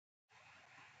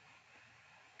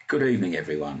Good evening,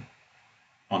 everyone.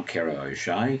 I'm Kero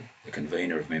O'Shea, the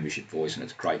convener of Membership Voice, and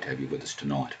it's great to have you with us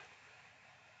tonight.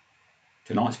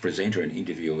 Tonight's presenter and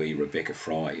interviewee, Rebecca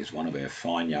Fry, is one of our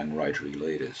fine young Rotary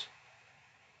leaders.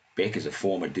 Beck is a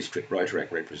former District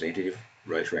Rotaract representative,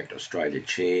 Rotaract Australia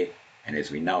Chair, and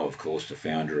as we know, of course, the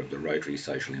founder of the Rotary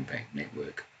Social Impact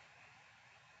Network.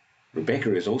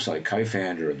 Rebecca is also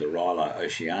co-founder of the RYLA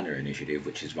Oceania initiative,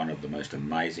 which is one of the most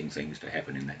amazing things to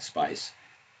happen in that space,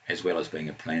 as well as being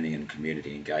a planning and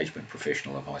community engagement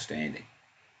professional of high standing.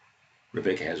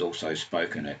 Rebecca has also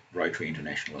spoken at Rotary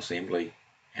International Assembly,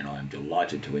 and I am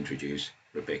delighted to introduce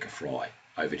Rebecca Fry.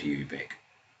 Over to you, Beck.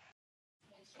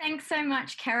 Thanks so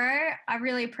much, Kero. I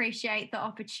really appreciate the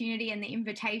opportunity and the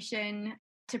invitation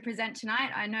to present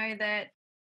tonight. I know that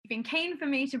you've been keen for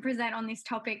me to present on this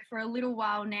topic for a little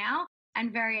while now,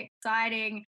 and very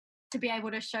exciting to be able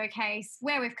to showcase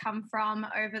where we've come from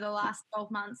over the last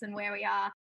 12 months and where we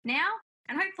are now,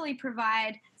 and hopefully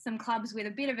provide some clubs with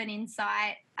a bit of an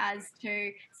insight as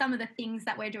to some of the things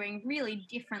that we're doing really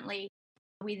differently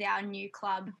with our new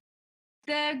club.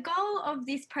 The goal of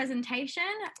this presentation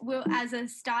will, as a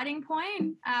starting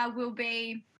point, will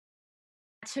be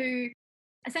to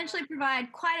essentially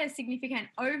provide quite a significant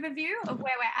overview of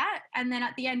where we're at, and then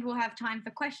at the end we'll have time for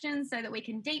questions so that we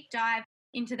can deep dive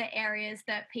into the areas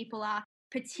that people are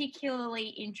particularly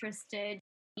interested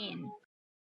in.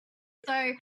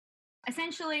 So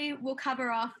essentially, we'll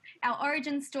cover off our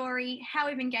origin story, how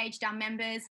we've engaged our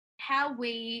members, how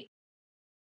we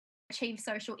achieve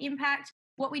social impact,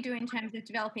 what we do in terms of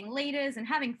developing leaders and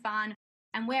having fun,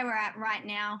 and where we're at right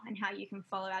now and how you can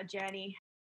follow our journey.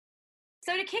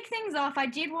 So to kick things off, I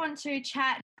did want to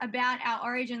chat about our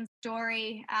origin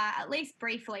story, at least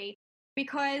briefly,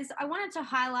 because I wanted to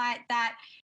highlight that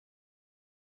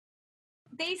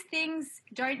these things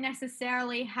don't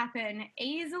necessarily happen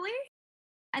easily,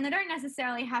 and they don't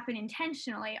necessarily happen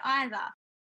intentionally either.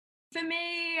 For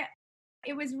me,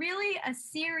 it was really a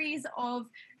series of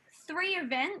 3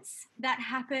 events that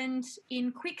happened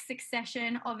in quick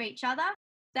succession of each other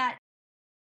that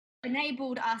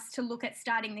enabled us to look at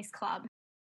starting this club.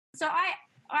 So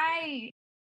I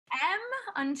am,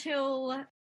 until,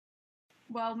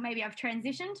 well, maybe I've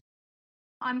transitioned.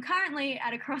 I'm currently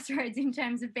at a crossroads in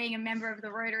terms of being a member of the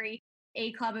Rotary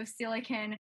E-Club of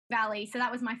Silicon Valley. So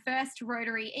that was my first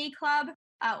Rotary E-Club,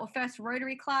 or first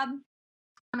Rotary Club.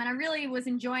 And I really was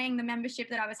enjoying the membership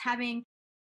that I was having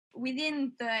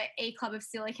within the E-Club of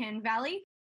Silicon Valley,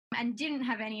 and didn't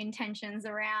have any intentions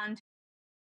around,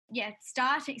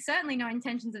 starting, certainly no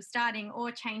intentions of starting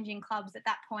or changing clubs at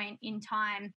that point in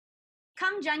time.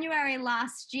 Come January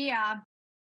last year,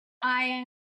 I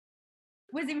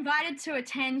was invited to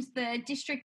attend the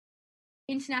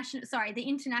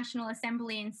International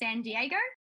Assembly in San Diego,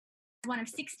 one of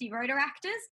 60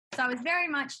 Rotaractors. So I was very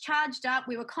much charged up.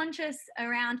 We were conscious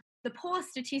around the poor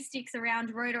statistics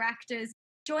around Rotaractors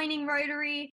joining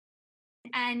Rotary,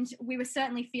 and we were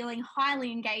certainly feeling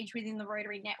highly engaged within the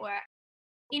Rotary network.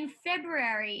 In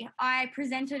February, I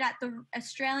presented at the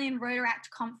Australian Rotaract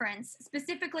Conference,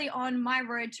 specifically on my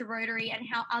road to Rotary and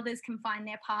how others can find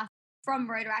their path from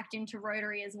Rotaract into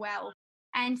Rotary as well.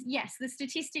 And yes, the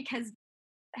statistic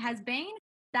has been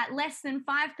that less than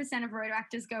 5% of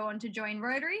Rotaractors go on to join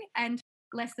Rotary, and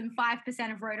less than 5%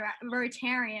 of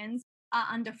Rotarians are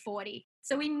under 40.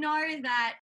 So we know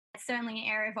that it's certainly an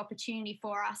area of opportunity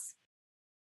for us.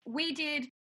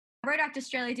 Rotaract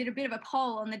Australia did a bit of a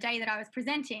poll on the day that I was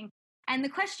presenting, and the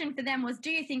question for them was, do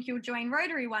you think you'll join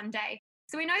Rotary one day?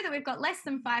 So we know that we've got less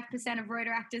than 5% of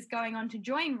Rotaractors going on to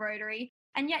join Rotary,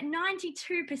 and yet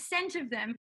 92% of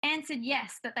them answered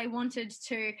yes, that they wanted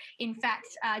to, in fact,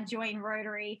 join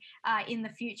Rotary in the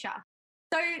future.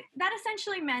 So that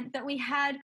essentially meant that we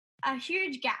had a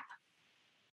huge gap.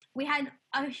 We had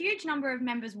a huge number of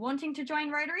members wanting to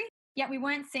join Rotary, yet we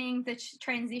weren't seeing the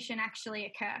transition actually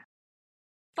occur.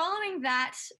 Following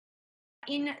that,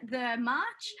 in the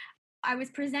March, I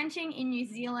I in New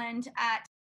Zealand at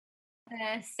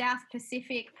the South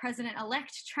Pacific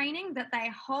President-elect training that they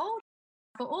hold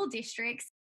for all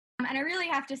districts. And I really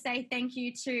have to say thank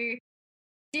you to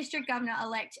District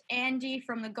Governor-elect Andy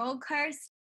from the Gold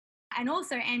Coast, and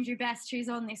also Andrew Best, who's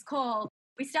on this call.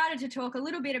 We started to talk a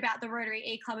little bit about the Rotary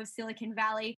E-Club of Silicon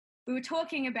Valley. We were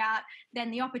talking about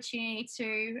then the opportunity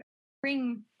to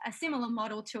bring a similar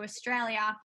model to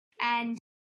Australia, and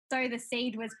so the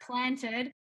seed was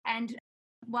planted. And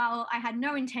while I had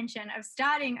no intention of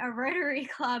starting a Rotary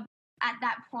Club at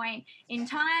that point in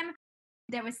time,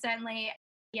 there was certainly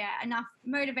enough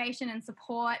motivation and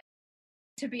support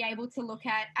to be able to look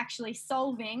at actually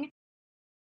solving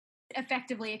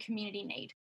effectively a community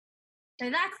need. So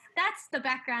that's the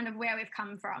background of where we've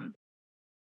come from.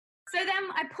 So then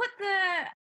I put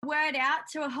the word out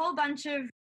to a whole bunch of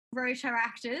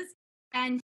Rotaractors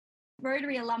and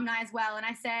Rotary alumni as well. And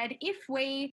I said, if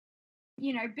we,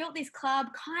 built this club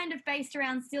kind of based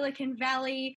around Silicon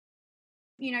Valley,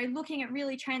 looking at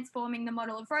really transforming the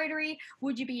model of Rotary,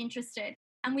 would you be interested?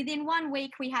 And within 1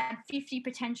 week, we had 50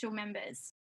 potential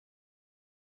members.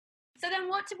 So then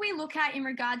what did we look at in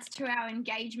regards to our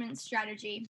engagement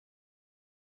strategy?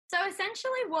 So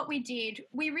essentially what we did,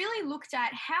 we really looked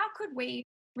at how could we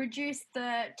reduce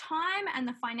the time and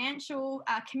the financial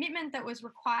commitment that was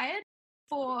required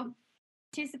for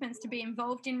participants to be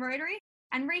involved in Rotary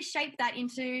and reshape that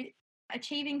into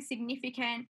achieving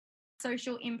significant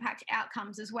social impact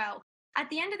outcomes as well. At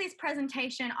the end of this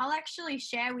presentation, I'll actually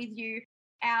share with you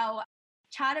our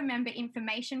charter member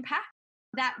information pack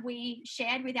that we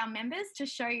shared with our members to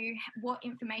show you what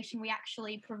information we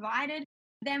actually provided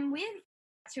them with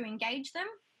to engage them,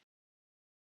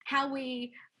 how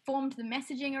we formed the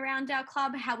messaging around our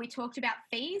club, how we talked about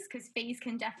fees, because fees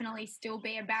can definitely still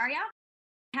be a barrier,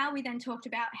 how we then talked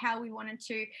about how we wanted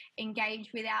to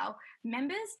engage with our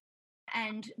members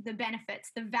and the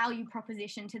benefits, the value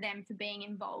proposition to them for being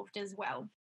involved as well.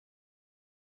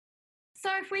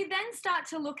 So if we then start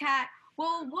to look at,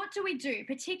 well, what do we do?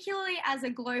 Particularly as a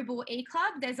global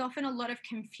e-club, there's often a lot of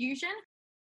confusion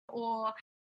or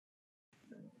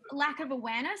lack of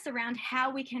awareness around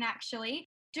how we can actually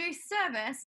do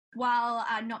service while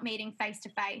not meeting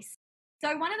face-to-face.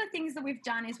 So one of the things that we've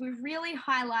done is we've really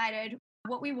highlighted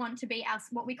what we want to be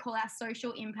what we call our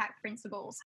social impact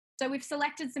principles. So we've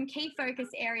selected some key focus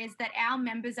areas that our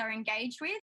members are engaged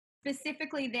with,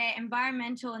 specifically their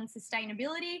environmental and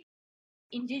sustainability,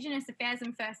 Indigenous affairs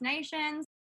and First Nations,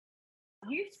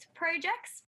 youth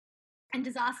projects, and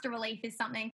disaster relief is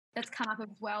something that's come up as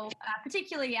well,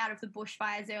 particularly out of the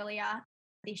bushfires earlier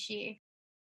this year.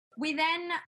 We then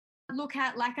look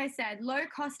at, like I said, low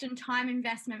cost and time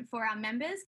investment for our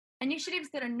members, initiatives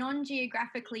that are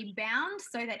non-geographically bound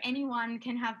so that anyone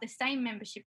can have the same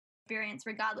membership experience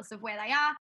regardless of where they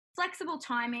are, flexible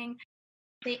timing,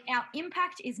 our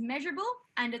impact is measurable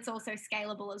and it's also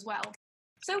scalable as well.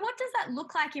 So what does that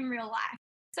look like in real life?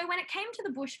 So when it came to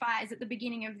the bushfires at the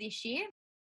beginning of this year,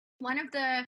 one of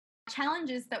the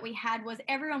challenges that we had was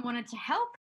everyone wanted to help,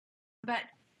 but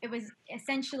it was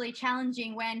essentially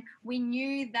challenging when we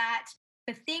knew that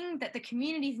the thing that the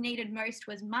communities needed most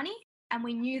was money, and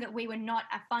we knew that we were not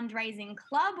a fundraising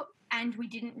club and we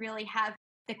didn't really have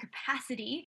the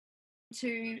capacity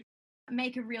to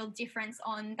make a real difference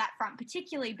on that front,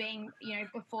 particularly being,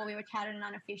 before we were chartered and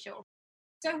unofficial.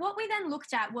 So what we then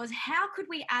looked at was how could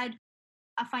we add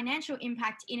a financial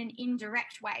impact in an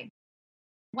indirect way?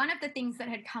 One of the things that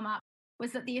had come up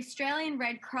was that the Australian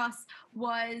Red Cross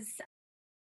was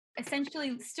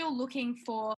essentially still looking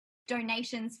for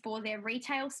donations for their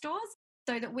retail stores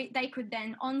so that they could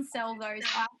then on-sell those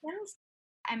items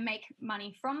and make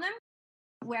money from them.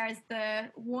 Whereas the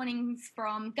warnings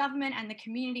from government and the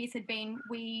communities had been,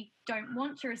 we don't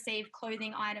want to receive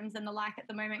clothing items and the like at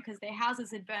the moment because their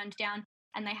houses had burned down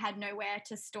and they had nowhere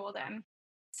to store them.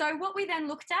 So what we then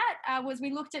looked at was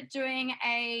we looked at doing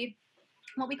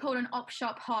what we called an op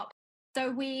shop hop. So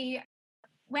we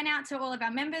went out to all of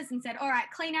our members and said, all right,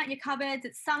 clean out your cupboards.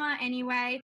 It's summer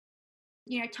anyway.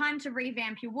 Time to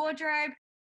revamp your wardrobe.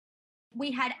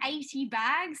 We had 80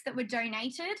 bags that were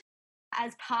donated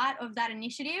as part of that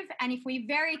initiative. And if we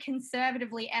very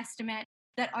conservatively estimate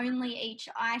that only each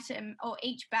item or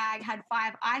each bag had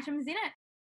 5 items in it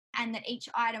and that each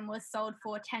item was sold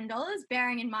for $10,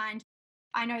 bearing in mind,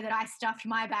 I know that I stuffed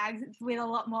my bags with a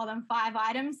lot more than 5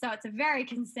 items, so it's a very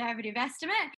conservative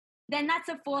estimate, then that's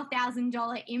a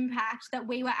 $4,000 impact that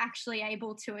we were actually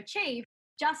able to achieve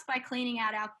just by cleaning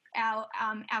out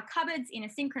our cupboards in a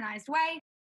synchronized way.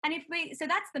 And so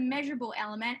that's the measurable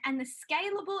element. And the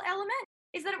scalable element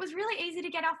is that it was really easy to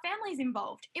get our families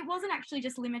involved. It wasn't actually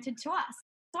just limited to us.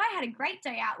 So I had a great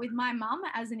day out with my mum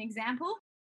as an example,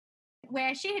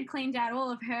 where she had cleaned out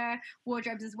all of her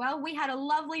wardrobes as well. We had a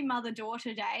lovely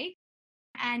mother-daughter day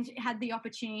and had the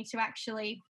opportunity to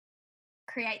actually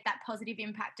create that positive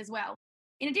impact as well.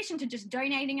 In addition to just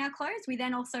donating our clothes, we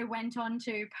then also went on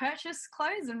to purchase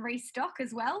clothes and restock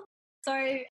as well.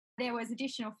 So there was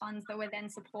additional funds that were then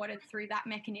supported through that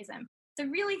mechanism. So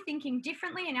really thinking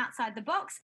differently and outside the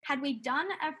box, had we done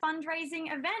a fundraising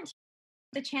event,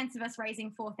 the chance of us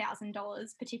raising $4,000,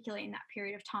 particularly in that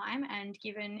period of time, and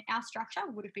given our structure,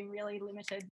 would have been really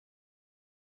limited.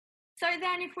 So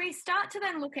then if we start to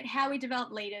then look at how we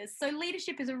develop leaders, so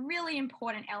leadership is a really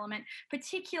important element,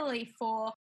 particularly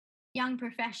for young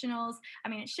professionals. I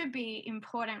mean, it should be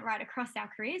important right across our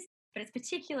careers, but it's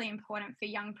particularly important for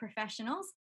young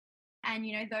professionals and,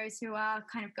 those who are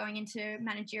kind of going into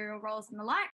managerial roles and the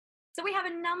like. So we have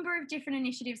a number of different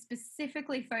initiatives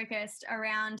specifically focused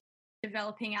around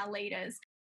developing our leaders.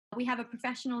 We have a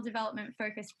professional development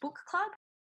focused book club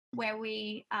where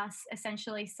we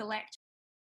essentially select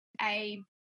a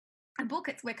book.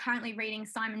 We're currently reading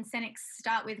Simon Sinek's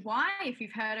Start With Why. If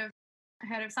you've heard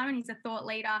of Simon, he's a thought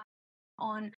leader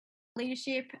on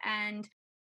leadership and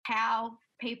how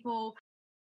people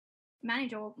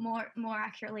manage, or more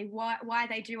accurately, why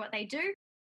they do what they do.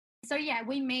 So yeah,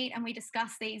 we meet and we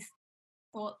discuss these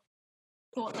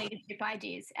thought leadership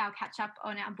ideas. Our catch up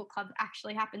on our book club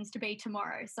actually happens to be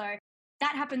tomorrow, so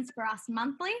that happens for us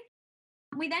monthly.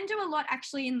 We then do a lot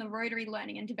actually in the Rotary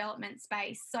learning and development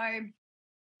space. So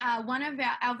one of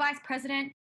our vice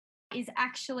president is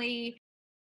actually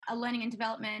a learning and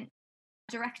development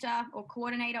director or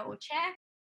coordinator or chair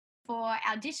for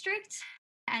our district.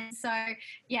 And so,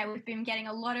 yeah, we've been getting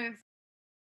a lot of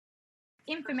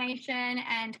information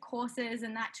and courses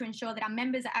and that to ensure that our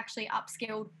members are actually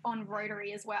upskilled on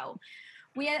Rotary as well.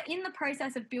 We are in the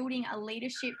process of building a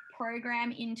leadership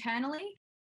program internally,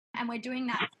 and we're doing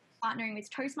that partnering with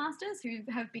Toastmasters, who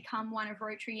have become one of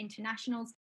Rotary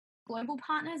International's global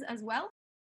partners as well.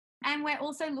 And we're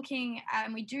also looking,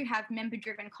 we do have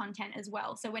member-driven content as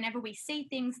well. So whenever we see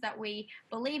things that we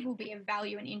believe will be of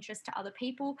value and interest to other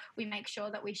people, we make sure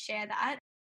that we share that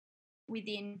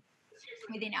within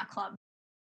our club.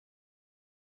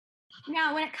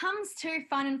 Now, when it comes to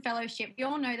fun and fellowship, we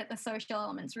all know that the social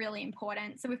element's really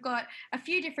important. So we've got a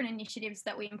few different initiatives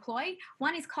that we employ.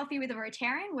 One is Coffee with a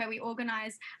Rotarian, where we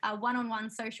organise one-on-one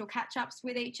social catch-ups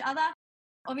with each other.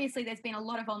 Obviously, there's been a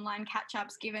lot of online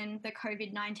catch-ups given the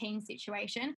COVID-19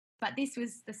 situation, but this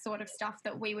was the sort of stuff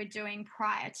that we were doing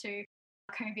prior to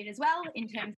COVID as well, in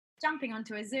terms of jumping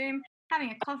onto a Zoom, having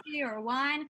a coffee or a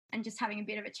wine, and just having a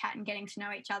bit of a chat and getting to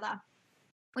know each other.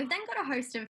 We've then got a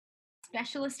host of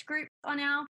specialist groups on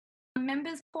our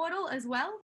members portal as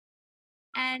well.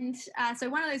 And so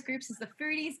one of those groups is the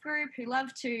foodies group, who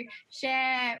love to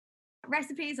share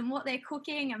recipes and what they're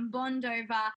cooking and bond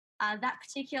over that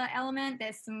particular element.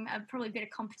 There's some probably a bit of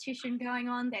competition going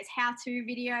on. There's how-to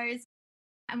videos.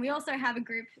 And we also have a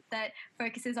group that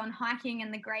focuses on hiking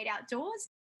and the great outdoors.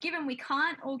 Given we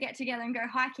can't all get together and go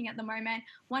hiking at the moment,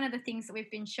 one of the things that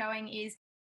we've been showing is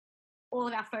all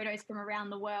of our photos from around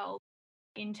the world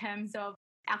in terms of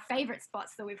our favourite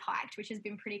spots that we've hiked, which has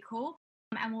been pretty cool.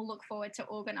 And we'll look forward to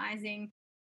organising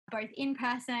both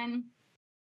in-person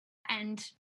and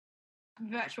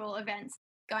virtual events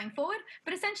going forward.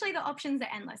 But essentially the options are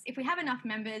endless. If we have enough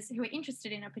members who are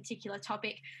interested in a particular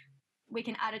topic, we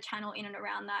can add a channel in and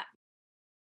around that.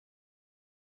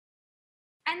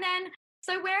 And then,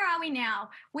 so where are we now?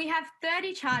 We have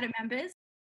 30 charter members.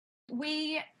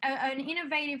 An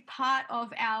innovative part of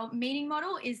our meeting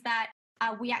model is that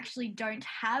we actually don't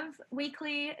have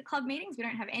weekly club meetings. We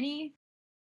don't have any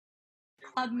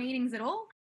club meetings at all.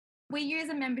 We use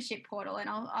a membership portal, and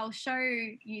I'll show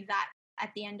you that at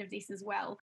the end of this as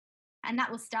well. And that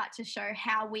will start to show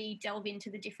how we delve into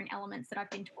the different elements that I've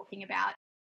been talking about.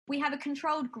 We have a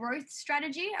controlled growth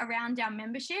strategy around our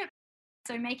membership,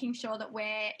 so making sure that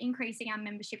we're increasing our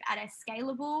membership at a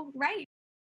scalable rate.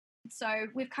 So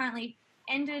we've currently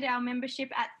ended our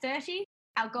membership at 30.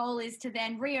 Our goal is to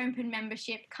then reopen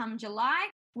membership come July.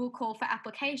 We'll call for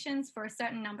applications for a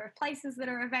certain number of places that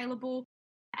are available.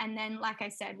 And then, like I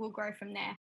said, we'll grow from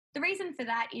there. The reason for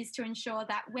that is to ensure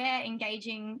that we're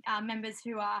engaging members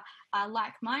who are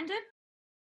like-minded,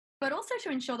 but also to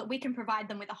ensure that we can provide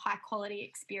them with a high-quality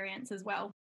experience as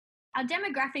well. Our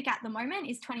demographic at the moment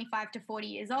is 25 to 40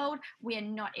 years old. We are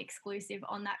not exclusive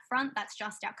on that front. That's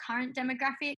just our current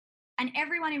demographic. And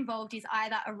everyone involved is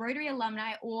either a Rotary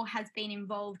alumni or has been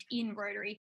involved in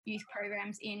Rotary youth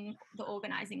programs in the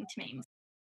organising teams.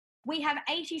 We have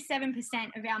 87%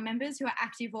 of our members who are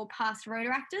active or past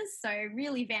Rotaractors, so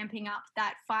really vamping up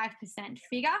that 5%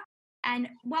 figure. And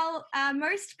while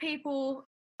most people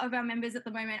of our members at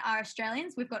the moment are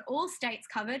Australians, we've got all states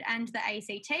covered and the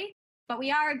ACT, but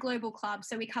we are a global club,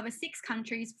 so we cover 6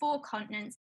 countries, 4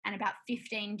 continents, and about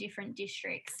 15 different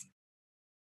districts.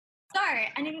 So,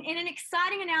 and in an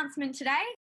exciting announcement today,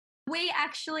 we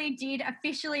actually did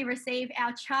officially receive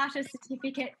our charter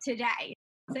certificate today.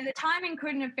 So the timing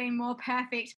couldn't have been more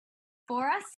perfect for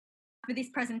us for this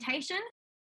presentation.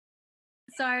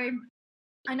 So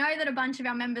I know that a bunch of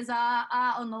our members are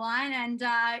on the line, and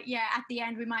at the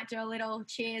end we might do a little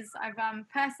cheers. I've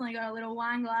personally got a little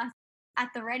wine glass at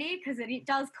the ready because it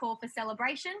does call for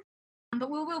celebration. But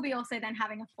we will be also then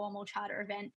having a formal charter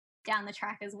event down the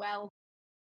track as well.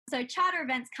 So charter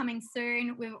events coming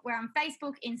soon. We're on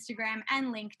Facebook, Instagram,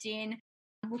 and LinkedIn.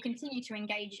 We'll continue to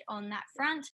engage on that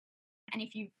front. And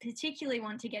if you particularly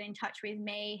want to get in touch with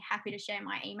me, happy to share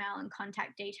my email and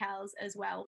contact details as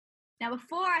well. Now,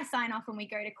 before I sign off and we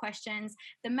go to questions,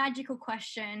 the magical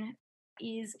question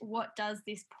is, what does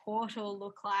this portal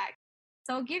look like?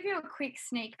 So I'll give you a quick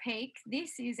sneak peek.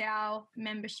 This is our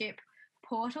membership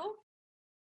portal.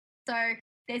 So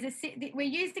we're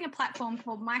using a platform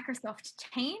called Microsoft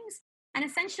Teams. And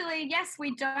essentially, yes,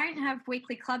 we don't have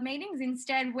weekly club meetings.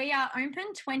 Instead, we are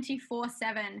open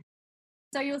 24/7.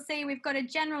 So you'll see we've got a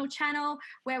general channel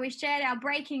where we shared our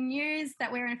breaking news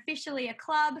that we're officially a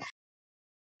club.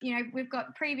 We've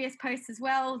got previous posts as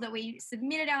well that we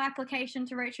submitted our application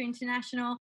to Rotary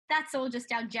International. That's all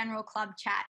just our general club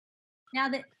chat. Now,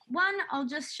 that one I'll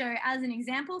just show as an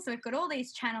example. So we've got all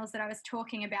these channels that I was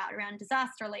talking about around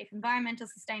disaster relief, environmental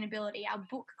sustainability, our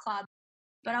book club.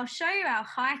 But I'll show you our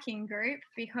hiking group,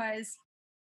 because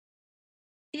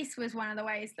this was one of the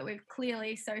ways that we've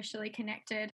clearly socially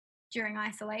connected during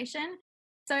isolation.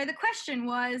 So the question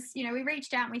was, we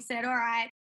reached out and we said, all right,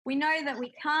 we know that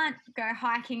we can't go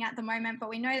hiking at the moment, but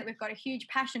we know that we've got a huge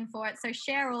passion for it. So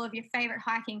share all of your favourite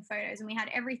hiking photos. And we had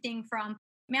everything from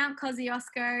Mount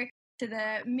Kosciuszko to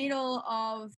the middle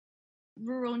of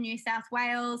rural New South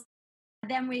Wales.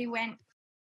 Then we've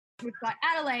got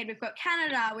Adelaide, we've got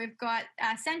Canada, we've got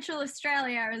Central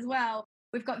Australia as well.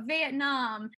 We've got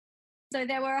Vietnam. So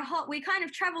we kind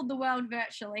of travelled the world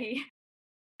virtually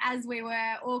as we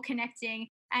were all connecting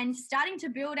and starting to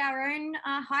build our own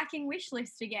hiking wish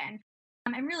list again.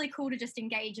 And really cool to just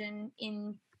engage in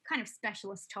kind of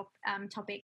specialist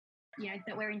topic,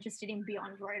 that we're interested in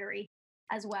beyond Rotary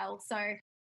as well. So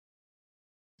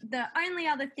the only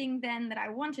other thing then that I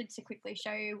wanted to quickly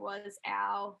show you was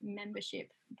our membership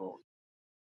book.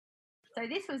 So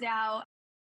this was our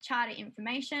charter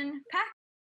information pack.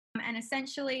 And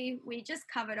essentially we just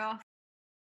covered off,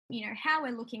 how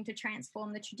we're looking to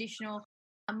transform the traditional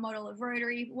model of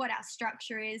Rotary, what our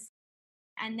structure is,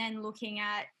 and then looking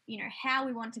at, how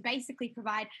we want to basically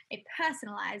provide a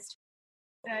personalised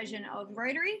version of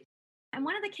Rotary. And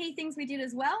one of the key things we did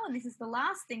as well, and this is the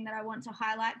last thing that I want to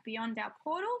highlight beyond our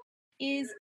portal,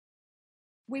 is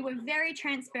we were very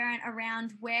transparent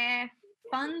around where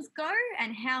funds go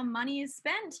and how money is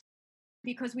spent,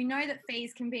 because we know that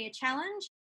fees can be a challenge,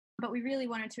 but we really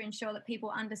wanted to ensure that people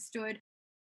understood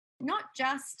not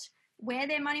just where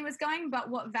their money was going, but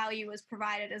what value was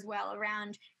provided as well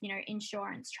around,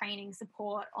 insurance, training,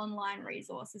 support, online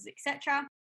resources, etc.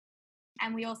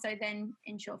 And we also then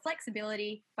ensure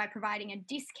flexibility by providing a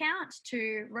discount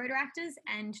to Rotaractors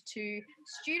and to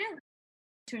students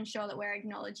to ensure that we're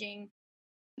acknowledging,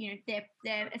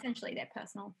 their essentially their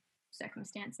personal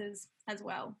circumstances as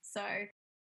well. So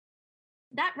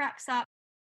that wraps up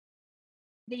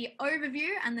the overview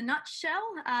and the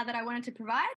nutshell that I wanted to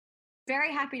provide.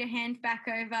 Very happy to hand back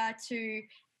over to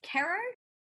Kero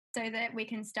so that we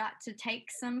can start to take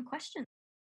some questions.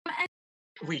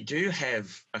 We do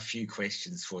have a few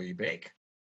questions for you, Beck.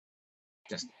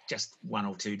 Just one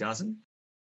or two dozen.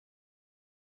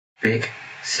 Beck,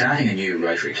 starting a new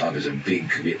Rotary Club is a big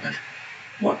commitment.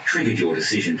 What triggered your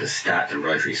decision to start the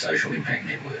Rotary Social Impact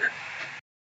Network?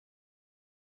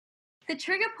 The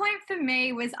trigger point for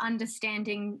me was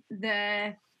understanding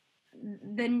the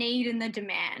need and the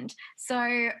demand. So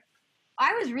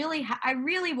I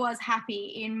really was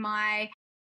happy in my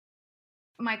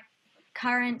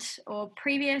current or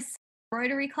previous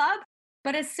Rotary Club,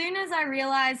 but as soon as I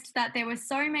realised that there were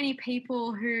so many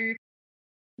people who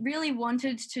really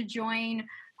wanted to join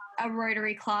a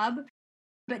Rotary Club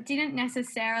but didn't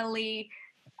necessarily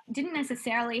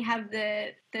have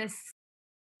the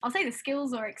I'll say the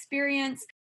skills or experience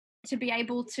to be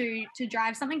able to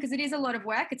drive something, because it is a lot of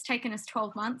work. It's taken us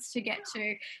 12 months to get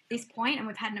to this point, and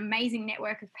we've had an amazing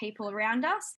network of people around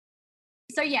us.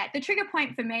 So yeah, the trigger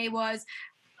point for me was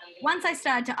once I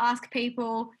started to ask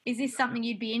people, is this something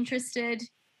you'd be interested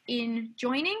in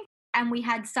joining? And we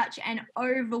had such an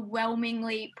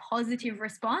overwhelmingly positive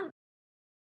response.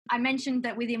 I mentioned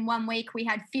that within 1 week we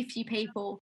had 50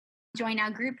 people join our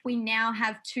group. We now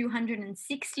have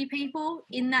 260 people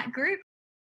in that group.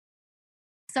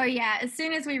 So yeah, as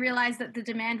soon as we realised that the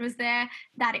demand was there,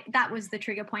 that was the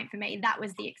trigger point for me. That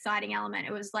was the exciting element.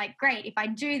 It was like, great, if I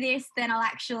do this, then I'll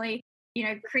actually,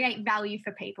 create value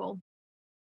for people.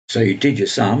 So you did your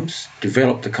sums,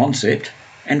 developed the concept,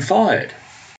 and fired.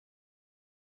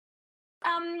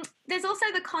 There's also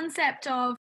the concept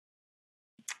of,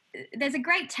 there's a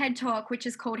great TED Talk which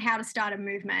is called How to Start a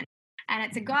Movement. And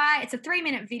it's a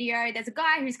 3-minute video. There's a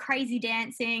guy who's crazy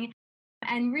dancing.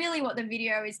 And really what the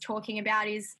video is talking about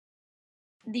is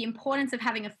the importance of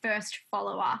having a first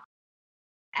follower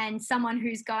and someone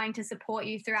who's going to support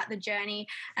you throughout the journey.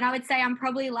 And I would say I'm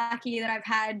probably lucky that I've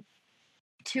had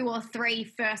 2 or 3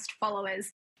 first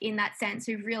followers in that sense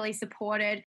who've really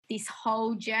supported this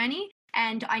whole journey.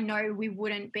 And I know we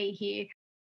wouldn't be here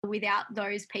without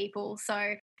those people.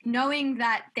 So knowing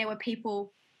that there were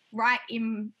people right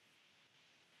in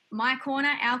my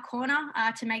corner, our corner,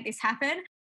 to make this happen,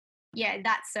 yeah,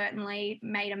 that certainly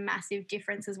made a massive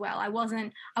difference as well. I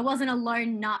wasn't a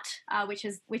lone nut, which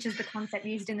is the concept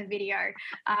used in the video.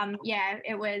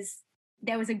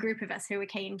 There was a group of us who were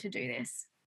keen to do this.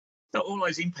 So all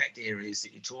those impact areas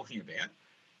that you're talking about,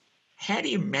 how do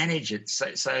you manage it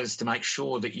so as to make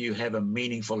sure that you have a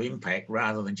meaningful impact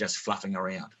rather than just fluffing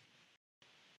around?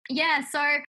 Yeah, so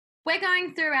we're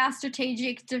going through our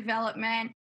strategic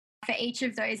development for each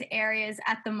of those areas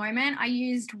at the moment. I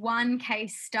used one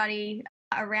case study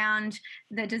around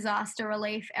the disaster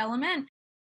relief element.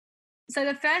 So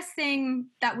the first thing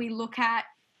that we look at,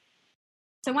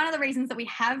 so one of the reasons that we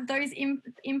have those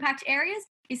impact areas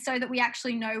is so that we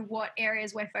actually know what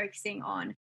areas we're focusing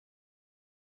on.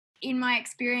 In my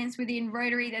experience within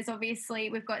Rotary,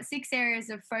 we've got 6 areas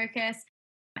of focus,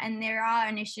 and there are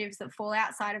initiatives that fall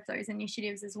outside of those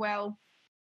initiatives as well.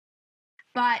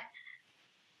 But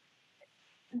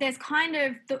there's kind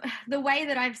of the way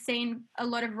that I've seen a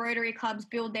lot of Rotary clubs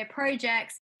build their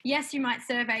projects. Yes, you might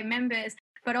survey members,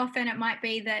 but often it might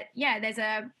be that, there's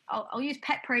I'll use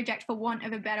pet project for want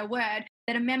of a better word,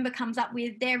 that a member comes up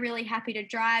with. They're really happy to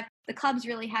drive. The club's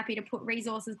really happy to put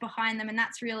resources behind them, and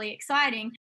that's really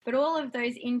exciting. But all of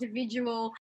those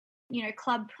individual,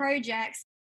 club projects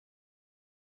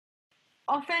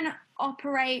often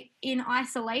operate in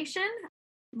isolation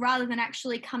rather than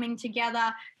actually coming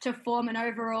together to form an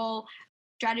overall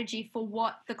strategy for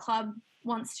what the club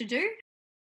wants to do.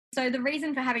 So the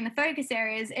reason for having the focus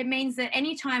areas, it means that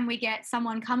anytime we get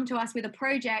someone come to us with a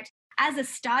project, as a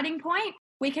starting point,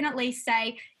 we can at least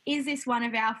say, is this one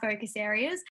of our focus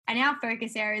areas? And our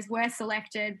focus areas were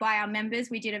selected by our members.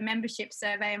 We did a membership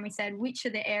survey and we said, which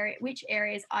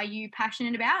areas are you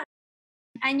passionate about?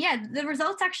 And the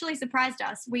results actually surprised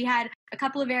us. We had a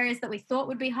couple of areas that we thought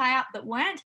would be high up that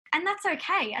weren't, and that's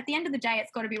okay. At the end of the day,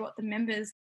 it's got to be what the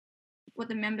members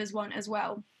want as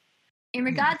well. In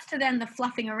regards to then the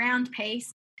fluffing around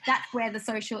piece, that's where the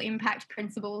social impact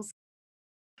principles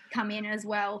come in as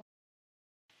well.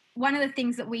 One of the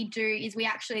things that we do is we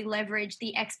actually leverage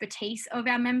the expertise of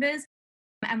our members,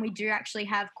 and we do actually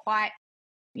have quite,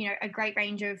 a great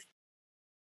range of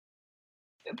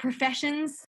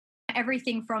professions,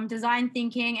 everything from design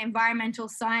thinking, environmental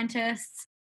scientists,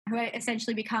 who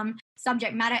essentially become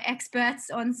subject matter experts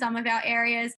on some of our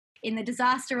areas. In the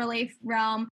disaster relief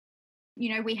realm,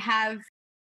 we have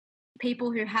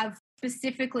people who have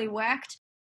specifically worked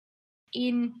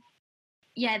in,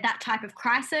 that type of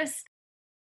crisis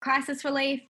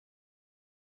relief.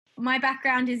 My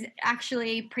background is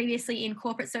actually previously in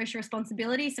corporate social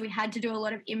responsibility, so we had to do a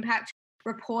lot of impact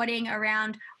reporting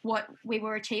around what we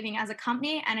were achieving as a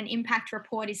company, and an impact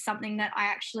report is something that I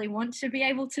actually want to be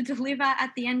able to deliver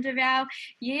at the end of our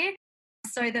year,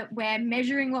 so that we're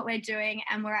measuring what we're doing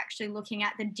and we're actually looking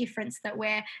at the difference that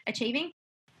we're achieving.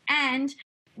 And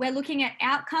we're looking at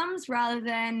outcomes rather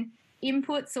than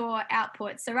inputs or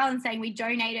outputs. So rather than saying we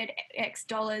donated X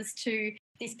dollars to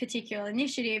this particular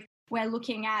initiative, we're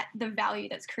looking at the value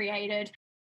that's created,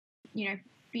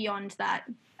 beyond that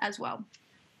as well.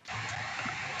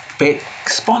 Beck,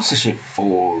 sponsorship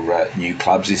for new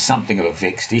clubs is something of a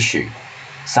vexed issue.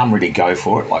 Some really go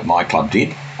for it, like my club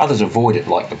did. Others avoid it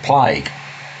like the plague.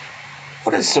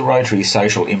 What has the Rotary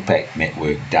Social Impact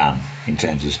Network done in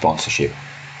terms of sponsorship?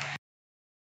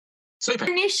 Super.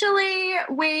 Initially,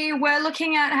 we were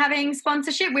looking at having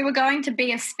sponsorship. We were going to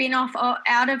be a spin-off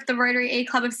out of the Rotary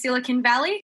E-Club of Silicon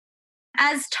Valley.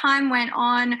 As time went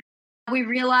on, we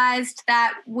realised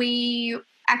that we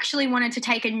actually wanted to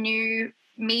take a new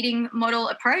meeting model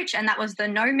approach, and that was the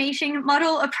no meeting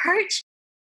model approach.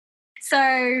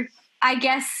 So I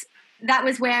guess that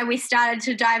was where we started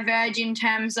to diverge in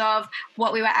terms of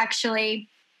what we were actually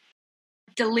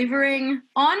delivering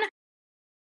on.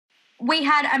 We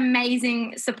had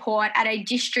amazing support at a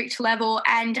district level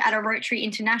and at a Rotary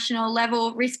International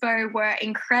level. RISPO were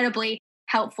incredibly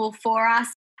helpful for us.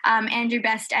 Andrew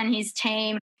Best and his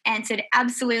team answered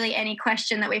absolutely any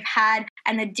question that we've had,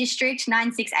 and the district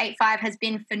 9685 has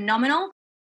been phenomenal.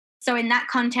 So in that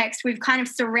context, we've kind of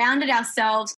surrounded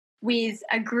ourselves with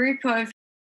a group of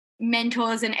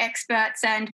mentors and experts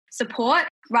and support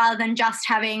rather than just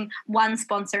having one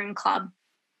sponsoring club.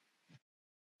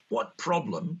 What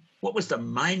problem What was the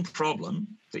main problem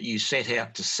that you set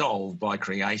out to solve by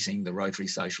creating the Rotary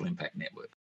Social Impact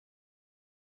Network?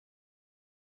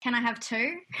 Can I have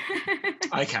two?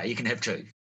 Okay, you can have two.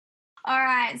 All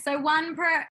right. So one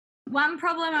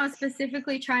problem I was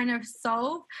specifically trying to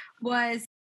solve was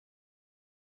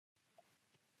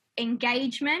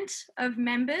engagement of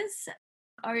members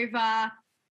over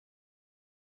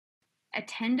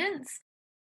attendance.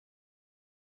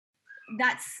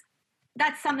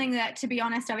 That's something that, to be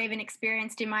honest, I've even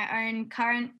experienced in my own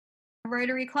current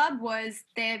Rotary Club. Was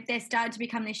there started to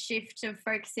become this shift of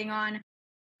focusing on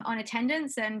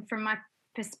attendance, and from my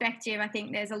perspective, I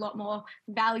think there's a lot more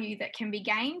value that can be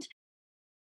gained.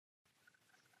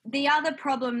 The other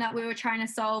problem that we were trying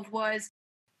to solve was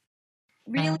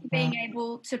really being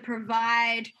able to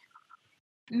provide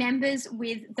members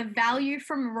with the value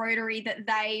from Rotary that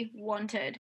they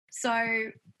wanted.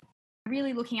 So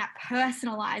really looking at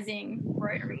personalising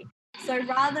Rotary. So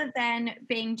rather than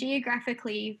being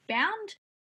geographically bound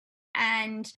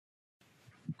and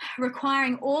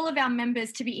requiring all of our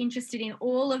members to be interested in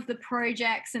all of the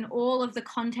projects and all of the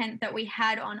content that we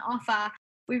had on offer,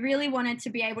 we really wanted to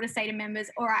be able to say to members,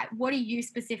 all right, what are you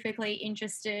specifically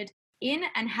interested in,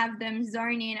 and have them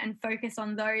zone in and focus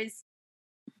on those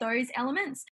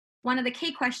elements. One of the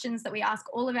key questions that we ask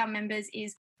all of our members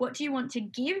is, what do you want to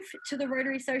give to the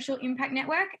Rotary Social Impact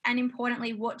Network? And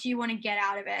importantly, what do you want to get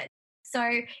out of it?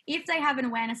 So if they have an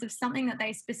awareness of something that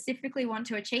they specifically want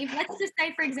to achieve, let's just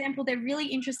say, for example, they're really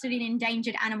interested in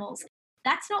endangered animals.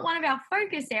 That's not one of our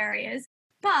focus areas,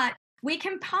 but we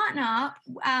can partner,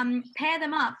 pair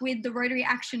them up with the Rotary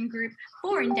Action Group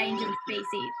for endangered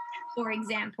species, for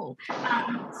example.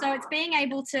 So it's being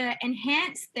able to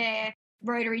enhance their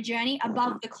Rotary journey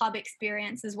above the club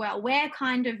experience as well. We're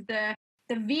kind of the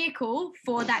vehicle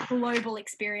for that global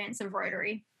experience of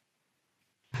Rotary.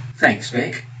 Thanks,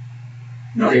 Beck.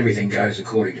 Not everything goes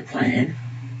according to plan.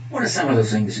 What are some of the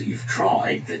things that you've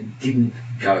tried that didn't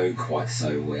go quite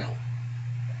so well?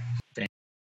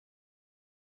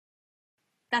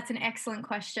 That's an excellent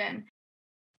question.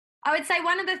 I would say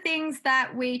one of the things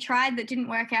that we tried that didn't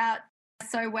work out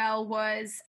so well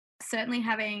was certainly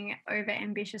having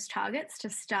over-ambitious targets to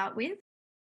start with.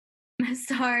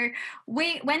 So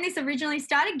when this originally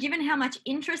started, given how much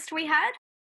interest we had,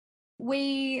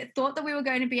 we thought that we were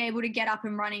going to be able to get up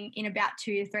and running in about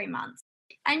 2 to 3 months.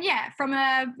 And yeah, from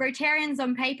a Rotarians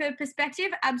on paper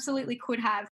perspective, absolutely could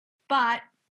have. But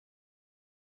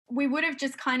we would have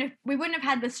we wouldn't have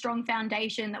had the strong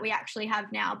foundation that we actually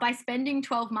have now. By spending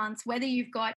 12 months, whether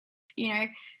you've got,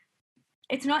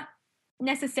 it's not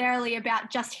necessarily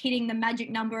about just hitting the magic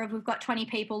number of we've got 20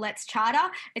 people, let's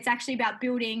charter. It's actually about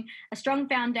building a strong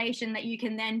foundation that you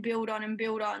can then build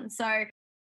on. So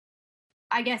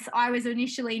I guess I was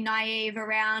initially naive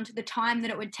around the time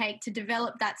that it would take to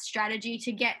develop that strategy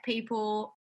to get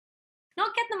people,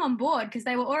 not get them on board because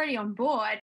they were already on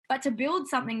board, but to build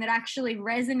something that actually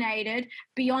resonated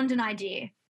beyond an idea.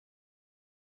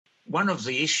 One of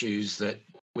the issues that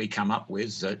we come up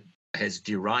with that has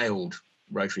derailed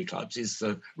Rotary clubs is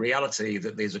the reality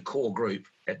that there's a core group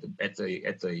at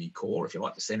the core, if you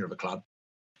like, the centre of a club,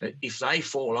 that if they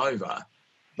fall over,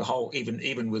 the whole,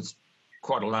 even with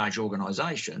quite a large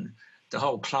organisation, the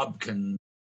whole club can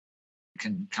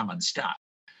come unstuck.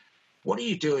 What are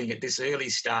you doing at this early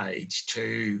stage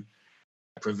to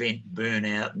prevent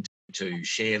burnout and to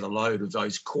share the load of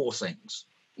those core things?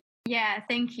 Yeah,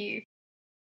 thank you.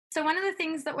 So one of the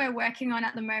things that we're working on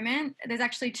at the moment, there's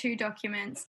actually 2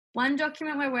 documents. One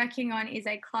document we're working on is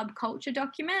a club culture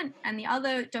document, and the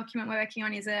other document we're working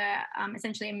on is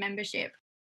essentially a membership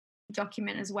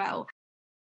document as well.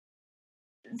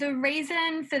 The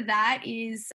reason for that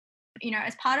is,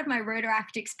 as part of my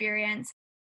Rotaract experience,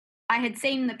 I had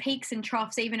seen the peaks and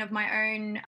troughs even of my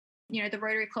own, the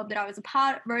Rotary Club that I was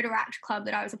Rotaract Club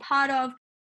that I was a part of.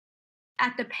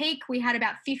 At the peak, we had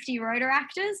about 50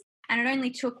 Rotaractors, and it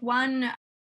only took one,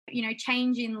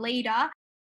 change in leader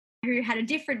who had a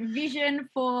different vision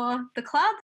for the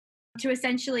club to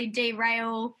essentially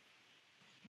derail.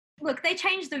 Look, they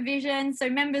changed the vision, so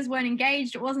members weren't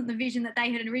engaged. It wasn't the vision that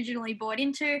they had originally bought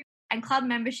into, and club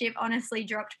membership honestly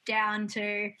dropped down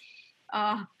to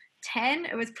 10.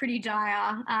 It was pretty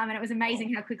dire, and it was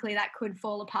amazing how quickly that could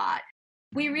fall apart.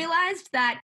 We realised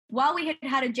that while we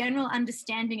had a general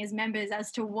understanding as members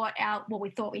as to we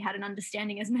thought we had an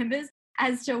understanding as members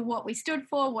as to what we stood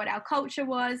for, what our culture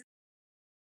was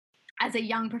as a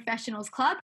young professionals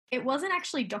club, it wasn't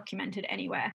actually documented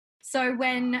anywhere. So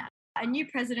when a new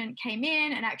president came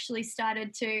in and actually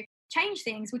started to change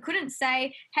things, we couldn't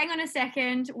say, hang on a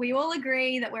second, we all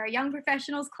agree that we're a young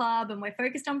professionals club and we're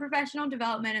focused on professional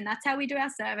development and that's how we do our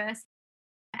service.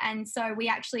 And so we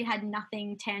actually had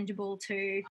nothing tangible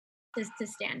to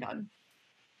stand on.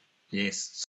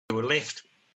 Yes. So we were left,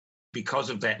 because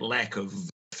of that lack of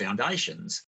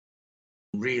foundations,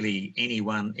 really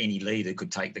any leader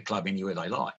could take the club anywhere they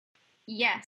like.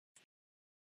 Yes.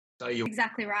 So you're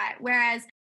exactly right. Whereas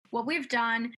what we've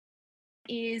done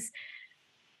is,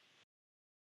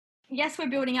 yes, we're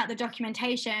building out the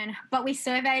documentation, but we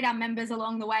surveyed our members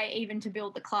along the way even to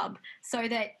build the club, so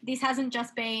that this hasn't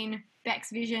just been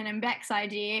Beck's vision and Beck's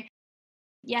idea.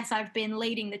 Yes, I've been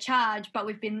leading the charge, but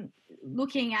we've been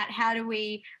looking at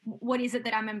what is it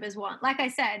that our members want? Like I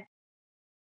said,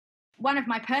 one of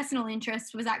my personal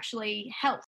interests was actually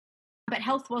health, but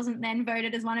health wasn't then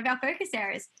voted as one of our focus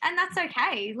areas. And that's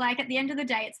okay. Like, at the end of the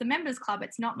day, it's the members club.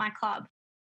 It's not my club.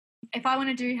 If I want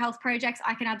to do health projects,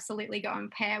 I can absolutely go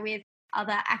and pair with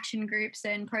other action groups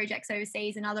and projects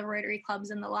overseas and other Rotary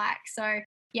clubs and the like. So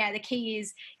yeah, the key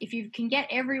is if you can get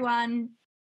everyone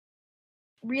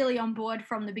really on board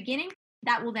from the beginning,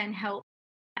 that will then help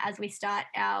as we start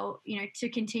our, to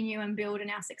continue and build in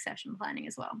our succession planning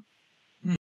as well.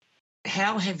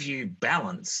 How have you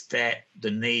balanced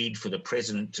the need for the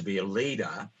president to be a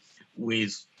leader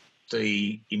with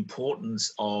the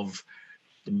importance of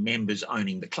the members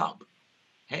owning the club?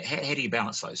 How do you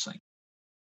balance those things?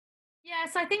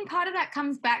 Yeah, so I think part of that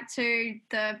comes back to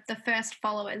the first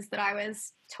followers that I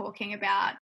was talking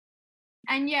about.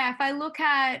 And yeah, if I look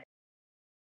at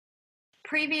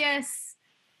previous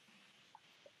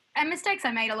and mistakes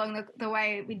I made along the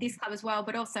way with this club as well,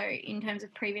 but also in terms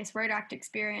of previous Rotaract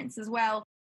experience as well,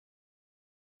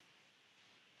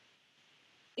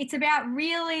 it's about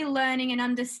really learning and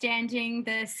understanding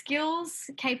the skills,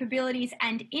 capabilities,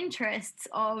 and interests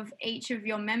of each of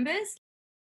your members.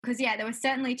 Because, yeah, there were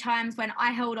certainly times when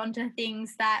I held on to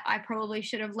things that I probably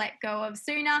should have let go of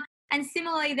sooner. And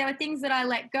similarly, there were things that I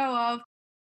let go of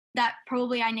that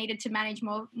probably I needed to manage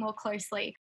more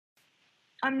closely.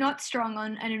 I'm not strong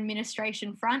on an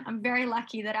administration front. I'm very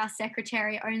lucky that our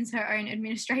secretary owns her own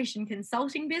administration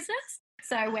consulting business.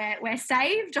 So we're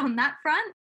saved on that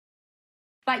front.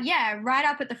 But yeah, right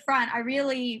up at the front,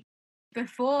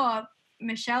 before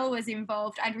Michelle was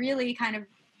involved, I'd really kind of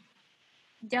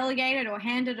delegated or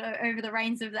handed over the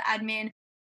reins of the admin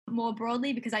more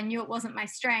broadly because I knew it wasn't my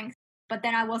strength, but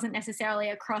then I wasn't necessarily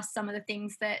across some of the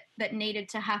things that needed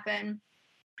to happen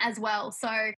as well. So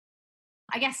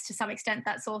I guess to some extent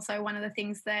that's also one of the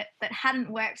things that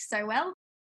hadn't worked so well.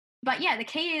 But yeah, the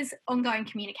key is ongoing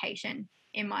communication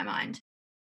in my mind.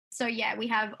 So yeah, we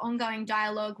have ongoing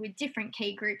dialogue with different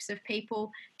key groups of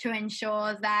people to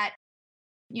ensure that,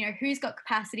 who's got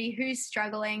capacity, who's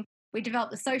struggling. We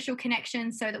develop the social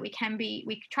connections so that we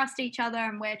trust each other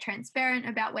and we're transparent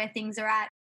about where things are at,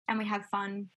 and we have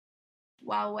fun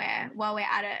while we're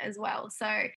at it as well.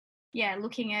 So yeah,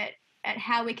 looking at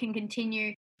how we can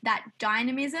continue that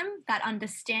dynamism, that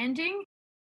understanding,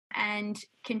 and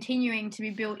continuing to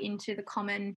be built into the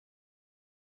common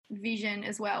vision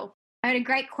as well. I heard a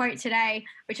great quote today,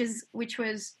 which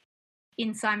was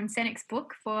in Simon Sinek's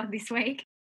book for this week,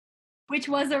 which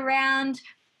was around,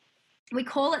 we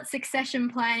call it succession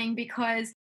planning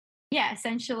because, yeah,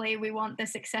 essentially we want the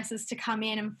successors to come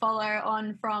in and follow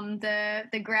on from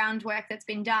the groundwork that's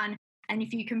been done. And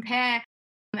if you compare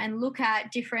and look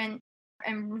at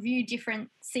and review different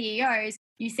CEOs,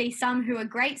 you see some who are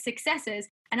great successors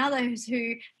and others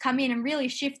who come in and really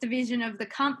shift the vision of the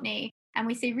company. And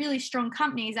we see really strong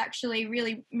companies actually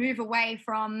really move away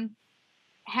from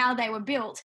how they were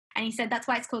built. And he said that's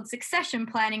why it's called succession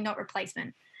planning, not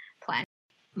replacement planning.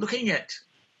 Looking at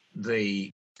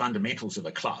the fundamentals of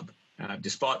a club,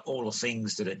 despite all the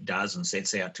things that it does and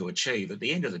sets out to achieve, at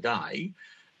the end of the day,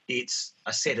 it's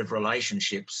a set of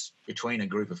relationships between a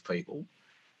group of people.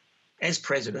 As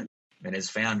president and as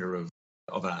founder of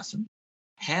RSIN,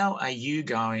 how are you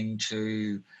going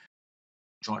to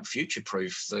try and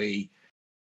future-proof the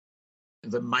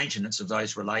maintenance of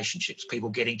those relationships, people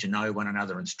getting to know one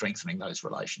another and strengthening those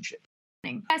relationships?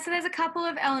 So there's a couple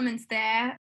of elements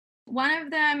there. One of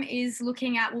them is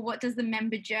looking at, well, what does the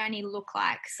member journey look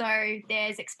like? So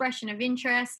there's expression of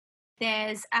interest,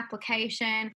 there's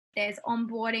application, there's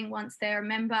onboarding once they're a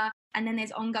member, and then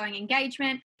there's ongoing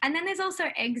engagement. And then there's also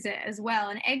exit as well.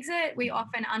 And exit we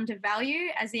often undervalue,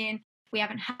 as in we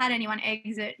haven't had anyone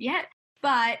exit yet.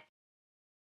 But,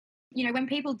 when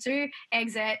people do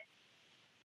exit,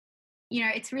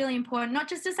 it's really important not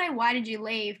just to say, why did you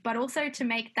leave, but also to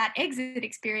make that exit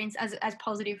experience as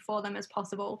positive for them as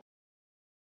possible.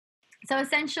 So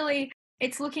essentially,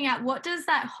 it's looking at what does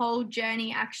that whole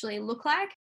journey actually look like.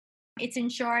 It's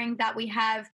ensuring that we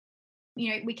have,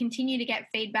 we continue to get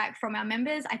feedback from our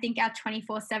members. I think our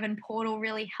 24/7 portal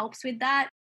really helps with that.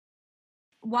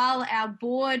 while our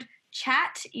board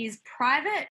chat is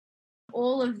private,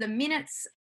 all of the minutes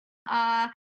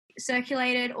are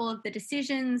circulated, all of the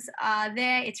decisions are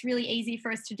there. It's really easy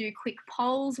for us to do quick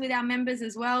polls with our members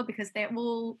as well because they're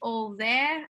all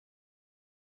there,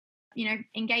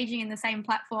 engaging in the same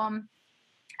platform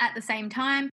at the same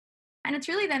time. And it's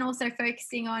really then also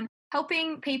focusing on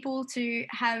helping people to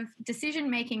have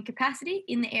decision-making capacity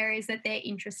in the areas that they're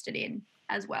interested in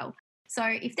as well. So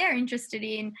if they're interested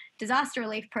in disaster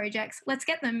relief projects, let's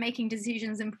get them making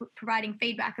decisions and providing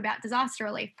feedback about disaster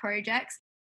relief projects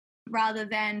rather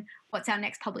than what's our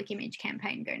next public image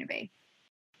campaign going to be.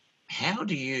 How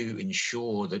do you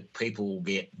ensure that people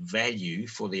get value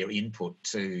for their input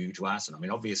to RSIN? I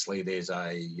mean, obviously there's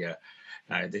there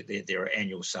are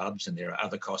annual subs and there are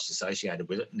other costs associated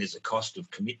with it, and there's a cost of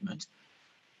commitment.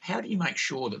 How do you make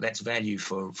sure that that's value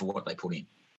for what they put in?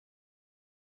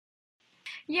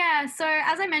 Yeah, so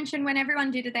as I mentioned, when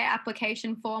everyone did their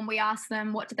application form, we asked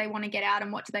them what do they want to get out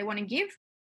and what do they want to give.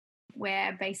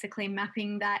 We're basically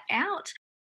mapping that out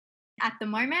at the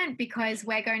moment because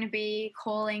we're going to be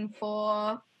calling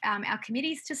for our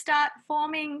committees to start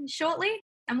forming shortly.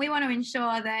 And we want to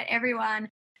ensure that everyone,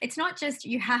 it's not just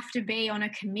you have to be on a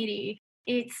committee.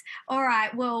 It's, all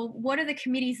right, well, what are the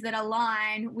committees that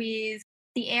align with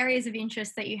the areas of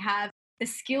interest that you have, the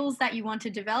skills that you want to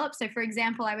develop? So, for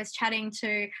example, I was chatting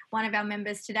to one of our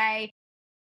members today,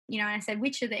 and I said,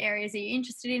 which are the areas are you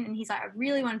interested in? And he's like, I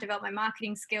really want to develop my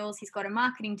marketing skills. He's got a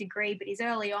marketing degree, but he's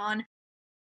early on.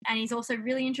 And he's also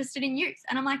really interested in youth.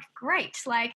 And I'm like, great.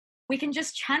 Like, we can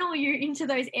just channel you into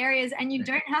those areas and you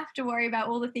don't have to worry about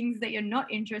all the things that you're not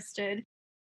interested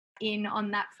in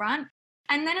on that front.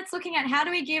 And then it's looking at how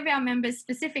do we give our members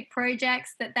specific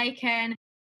projects that they can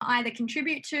either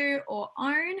contribute to or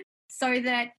own so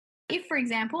that if, for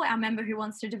example, our member who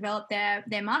wants to develop their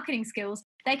marketing skills,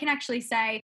 they can actually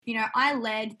say, I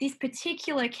led this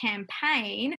particular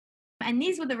campaign and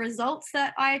these were the results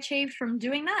that I achieved from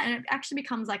doing that. And it actually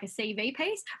becomes like a CV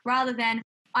piece rather than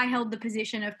I held the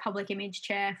position of public image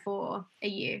chair for a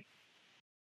year.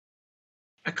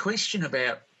 A question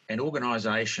about an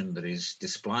organisation that is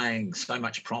displaying so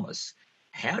much promise.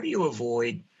 How do you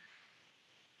avoid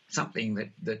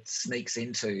something that sneaks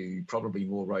into probably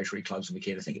more Rotary clubs than we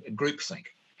care to think, groupthink?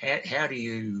 How do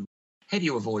you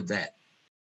avoid that?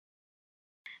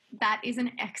 That is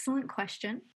an excellent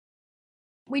question.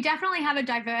 We definitely have a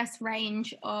diverse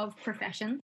range of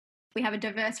professions. We have a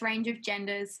diverse range of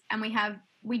genders, and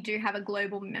we do have a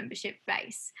global membership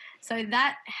base. So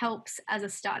that helps as a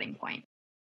starting point.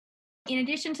 In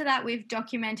addition to that, we've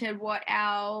documented what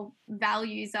our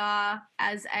values are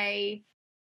as a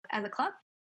club.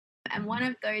 And one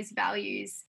of those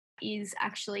values is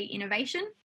actually innovation.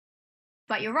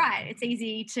 But you're right, it's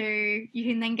easy you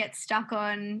can then get stuck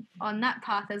on that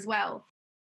path as well.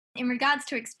 In regards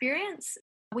to experience,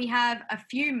 we have a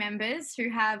few members who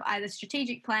have either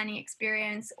strategic planning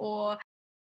experience or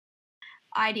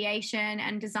ideation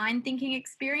and design thinking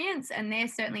experience, and they're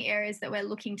certainly areas that we're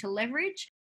looking to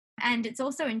leverage. And it's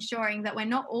also ensuring that we're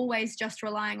not always just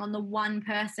relying on the one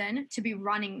person to be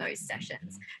running those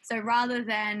sessions. So rather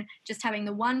than just having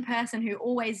the one person who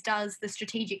always does the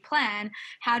strategic plan,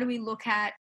 how do we look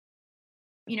at,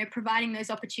 providing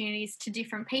those opportunities to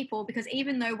different people? Because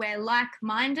even though we're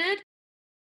like-minded,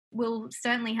 we'll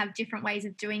certainly have different ways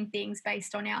of doing things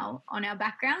based on our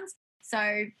backgrounds.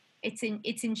 So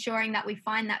it's ensuring that we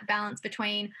find that balance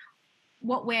between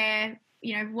what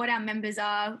what our members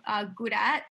are good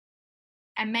at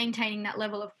and maintaining that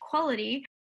level of quality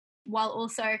while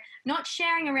also not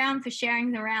sharing around for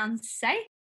sharing around's sake,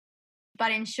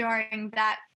 but ensuring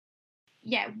that,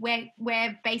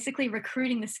 we're basically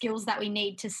recruiting the skills that we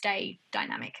need to stay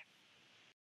dynamic.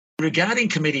 Regarding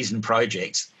committees and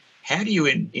projects, how do you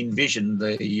envision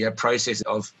the process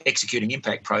of executing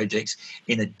impact projects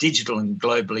in a digital and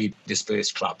globally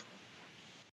dispersed club?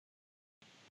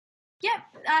 Yeah,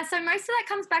 so most of that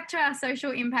comes back to our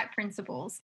social impact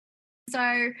principles.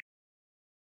 So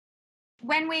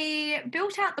when we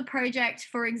built out the project,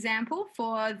 for example,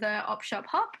 for the Op Shop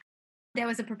Hop, there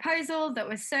was a proposal that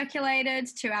was circulated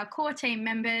to our core team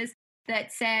members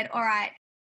that said, all right,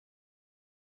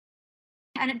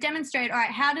 and it demonstrated, all right,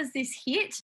 how does this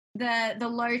hit the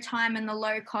low time and the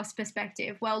low cost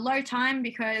perspective? Well, low time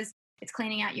because it's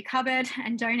cleaning out your cupboard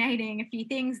and donating a few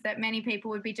things that many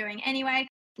people would be doing anyway.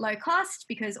 Low cost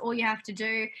because all you have to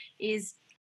do is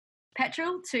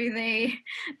petrol to the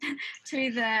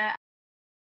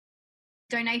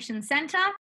donation centre.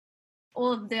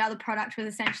 All of the other product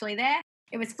was essentially there.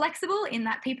 It was flexible in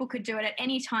that people could do it at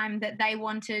any time that they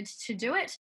wanted to do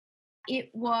it. It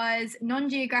was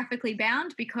non-geographically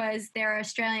bound because there are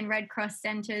Australian Red Cross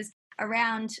centres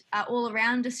around all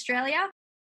around Australia,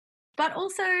 but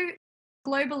also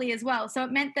globally as well. So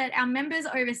it meant that our members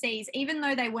overseas, even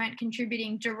though they weren't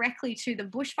contributing directly to the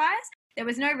bushfires, there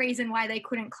was no reason why they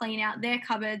couldn't clean out their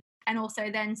cupboard and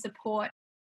also then support,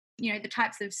 the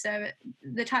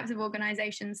types of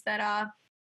organisations that are,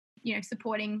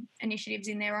 supporting initiatives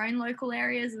in their own local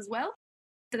areas as well.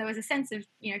 So there was a sense of,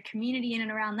 community in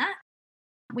and around that.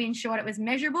 We ensured it was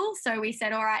measurable. So we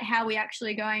said, all right, how are we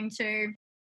actually going to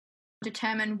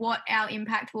determine what our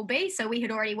impact will be? So we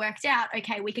had already worked out,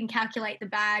 okay, we can calculate the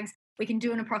bags, we can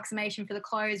do an approximation for the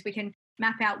clothes, we can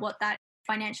map out what that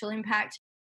financial impact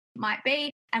might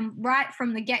be. And right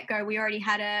from the get-go, we already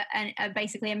had a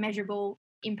basically a measurable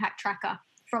impact tracker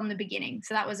from the beginning.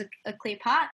 So that was a clear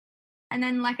part. And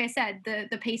then, like I said,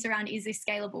 the piece around, is this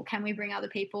scalable? Can we bring other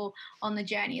people on the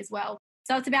journey as well?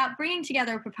 So it's about bringing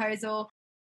together a proposal,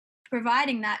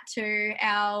 providing that to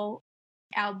our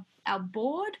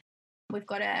board. We've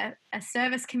got a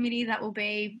service committee that will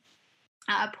be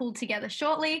pulled together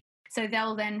shortly. So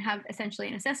they'll then have essentially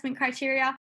an assessment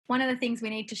criteria. One of the things we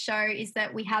need to show is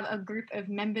that we have a group of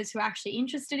members who are actually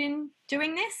interested in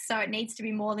doing this. So it needs to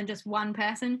be more than just one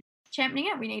person championing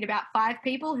it. We need about 5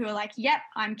 people who are like, yep,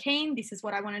 I'm keen. This is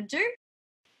what I want to do.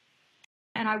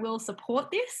 And I will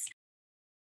support this.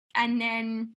 And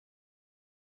then,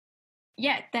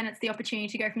 then it's the opportunity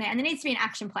to go from there. And there needs to be an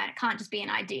action plan. It can't just be an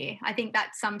idea. I think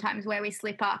that's sometimes where we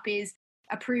slip up, is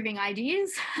approving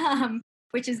ideas,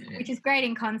 which is great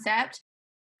in concept.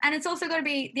 And it's also got to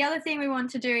be, the other thing we want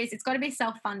to do is it's got to be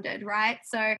self-funded, right?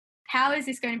 So how is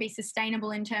this going to be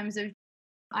sustainable in terms of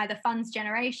either funds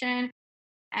generation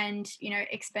and,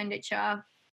 expenditure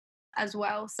as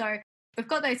well? So we've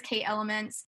got those key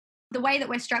elements. The way that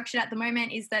we're structured at the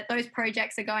moment is that those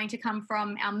projects are going to come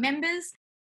from our members.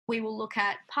 We will look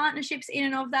at partnerships in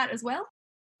and of that as well.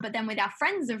 But then with our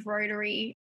Friends of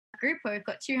Rotary group, where we've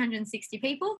got 260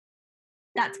 people,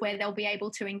 that's where they'll be able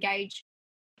to engage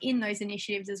in those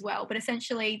initiatives as well. But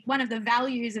essentially, one of the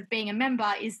values of being a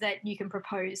member is that you can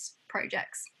propose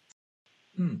projects.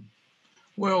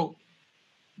 Well,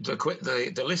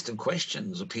 the list of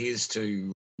questions appears to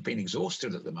have been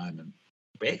exhausted at the moment,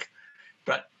 Beck.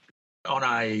 But on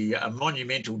a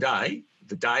monumental day,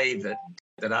 the day that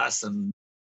RSIN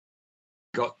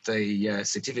got the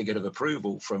certificate of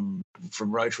approval from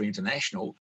Rotary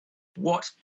International, what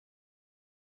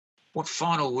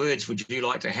final words would you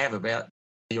like to have about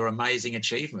your amazing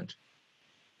achievement?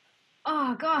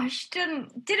 Oh gosh,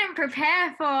 didn't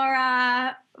prepare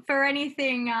for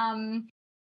anything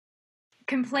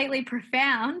completely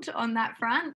profound on that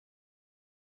front.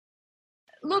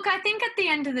 Look, I think at the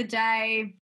end of the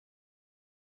day,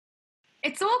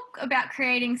 it's all about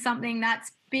creating something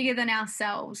that's bigger than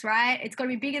ourselves, right? It's got to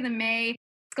be bigger than me.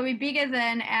 It's got to be bigger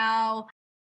than our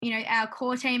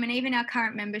core team and even our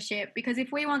current membership. Because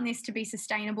if we want this to be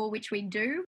sustainable, which we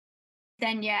do,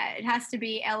 then it has to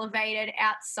be elevated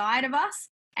outside of us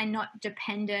and not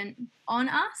dependent on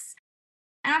us.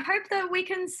 And I hope that we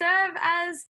can serve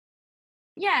as,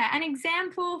 an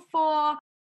example for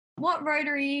what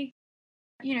Rotary,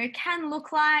 can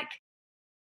look like.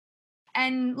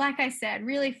 And like I said,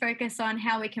 really focus on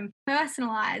how we can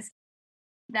personalise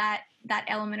that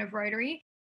element of Rotary.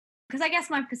 Because I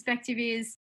guess my perspective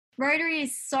is Rotary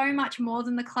is so much more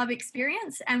than the club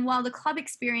experience. And while the club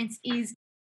experience is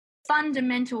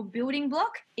fundamental building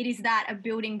block, it is a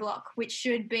building block, which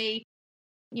should be,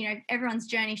 everyone's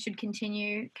journey should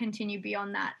continue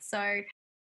beyond that. So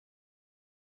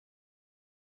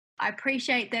I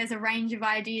appreciate there's a range of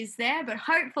ideas there, but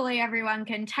hopefully everyone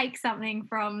can take something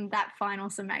from that final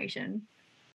summation.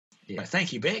 Yeah,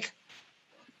 thank you, Beck.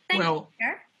 Thank you.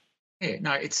 Yeah,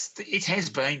 no, it has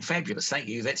been fabulous. Thank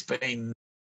you. That's been,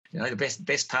 the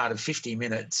best part of 50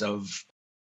 minutes of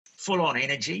full-on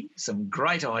energy, some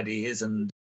great ideas,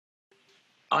 and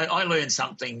I learn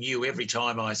something new every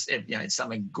time it's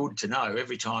something good to know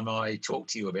every time I talk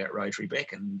to you about Rotary,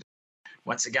 Beck. And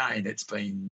once again, it's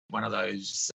been one of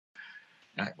those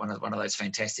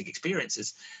fantastic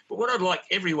experiences. But what I'd like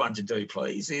everyone to do,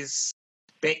 please, is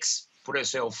Beck's put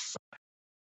herself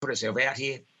out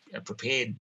here,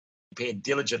 prepared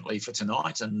diligently for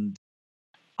tonight, and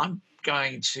I'm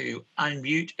going to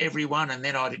unmute everyone, and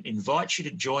then I'd invite you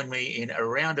to join me in a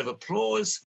round of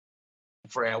applause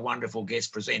for our wonderful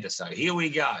guest presenter. So here we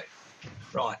go.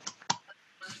 Right.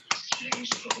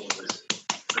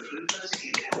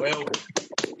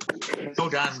 Well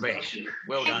done, Beck.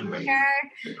 Well done, Beck.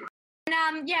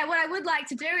 And yeah, what I would like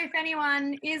to do, if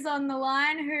anyone is on the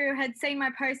line who had seen my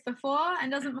post before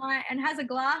and doesn't mind and has a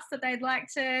glass that they'd like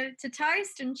to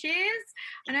toast and cheers,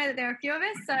 I know that there are a few of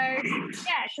us. So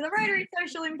yeah, to the Rotary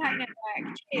Social Impact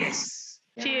Network. Cheers.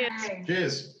 Cheers.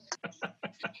 Cheers.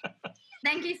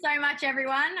 Thank you so much,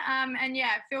 everyone. And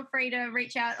yeah, feel free to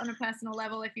reach out on a personal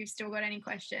level if you've still got any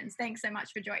questions. Thanks so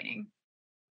much for joining.